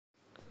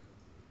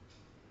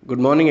Good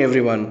morning,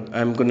 everyone.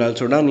 I'm Kunal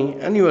Sodani,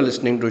 and you are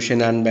listening to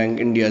Shinhan Bank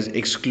India's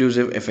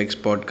exclusive FX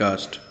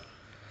podcast.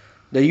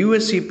 The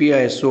US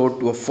CPI soared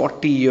to a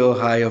 40-year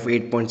high of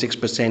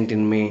 8.6%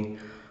 in May,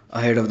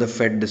 ahead of the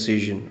Fed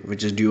decision,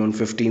 which is due on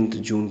 15th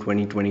June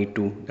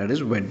 2022, that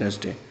is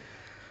Wednesday.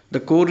 The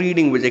core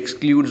reading, which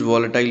excludes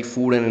volatile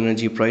food and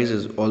energy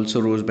prices,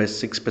 also rose by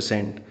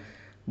 6%,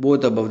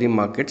 both above the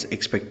market's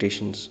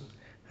expectations.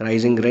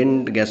 Rising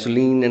rent,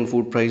 gasoline, and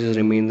food prices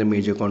remain the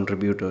major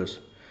contributors.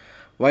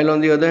 While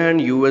on the other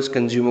hand, US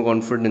consumer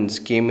confidence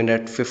came in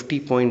at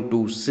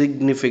 50.2,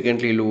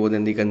 significantly lower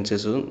than the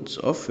consensus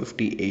of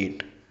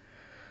 58.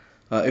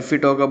 If we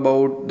talk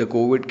about the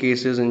COVID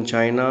cases in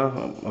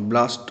China, a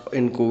blast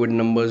in COVID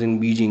numbers in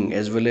Beijing,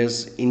 as well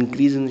as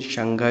increase in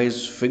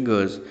Shanghai's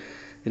figures,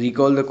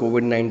 recall the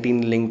COVID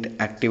 19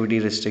 linked activity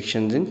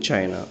restrictions in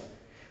China.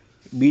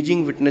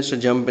 Beijing witnessed a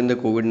jump in the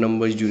COVID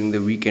numbers during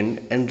the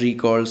weekend and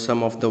recalled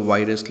some of the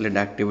virus led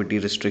activity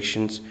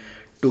restrictions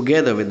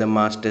together with the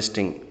mass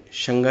testing.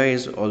 Shanghai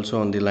is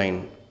also on the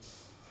line.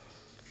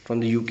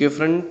 From the UK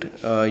front,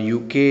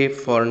 UK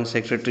Foreign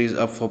Secretary is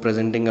up for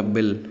presenting a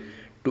bill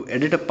to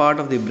edit a part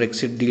of the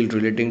Brexit deal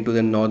relating to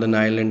the Northern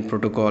Ireland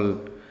Protocol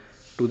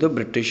to the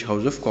British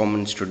House of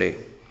Commons today.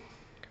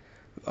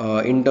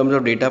 In terms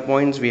of data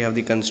points, we have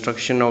the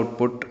construction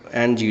output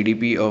and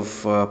GDP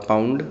of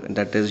pound,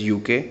 that is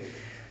UK,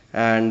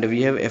 and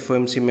we have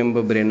FOMC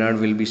member Brainard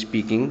will be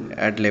speaking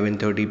at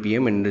 11:30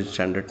 p.m. Indian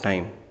Standard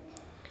Time.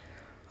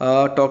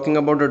 Talking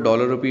about the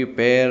dollar rupee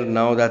pair,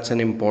 now that's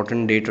an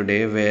important day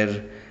today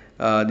where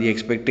the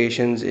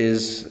expectations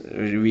is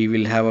we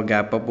will have a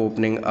gap up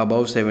opening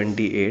above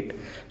 78.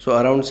 So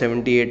around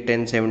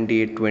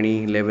 78.10,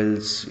 78.20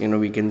 levels,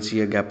 we can see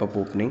a gap up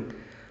opening.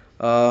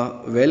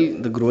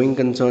 The growing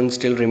concerns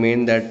still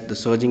remain that the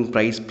surging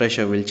price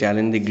pressure will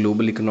challenge the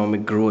global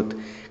economic growth,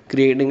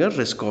 creating a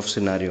risk off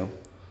scenario.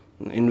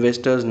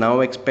 Investors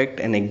now expect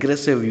an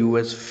aggressive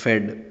US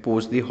Fed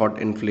post the hot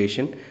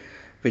inflation,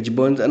 which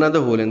burns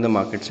another hole in the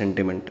market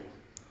sentiment.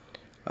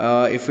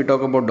 If we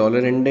talk about dollar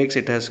index,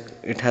 it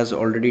has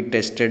already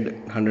tested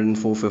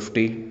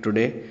 104.50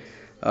 today,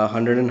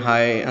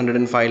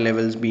 105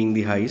 levels being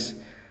the highs,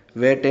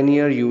 where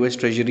 10-year US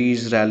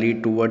Treasuries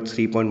rallied towards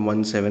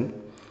 3.17.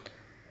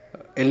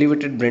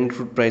 Elevated Brent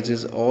crude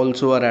prices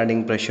also are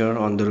adding pressure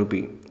on the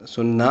rupee.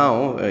 So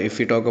now, if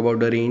we talk about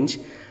the range,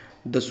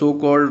 the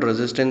so-called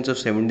resistance of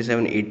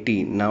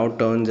 77.80 now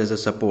turns as a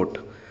support,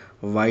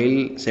 while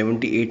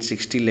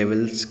 78.60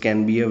 levels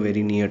can be a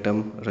very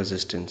near-term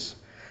resistance.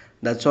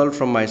 That's all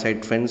from my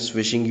side, friends.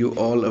 Wishing you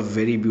all a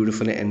very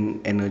beautiful and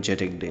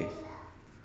energetic day.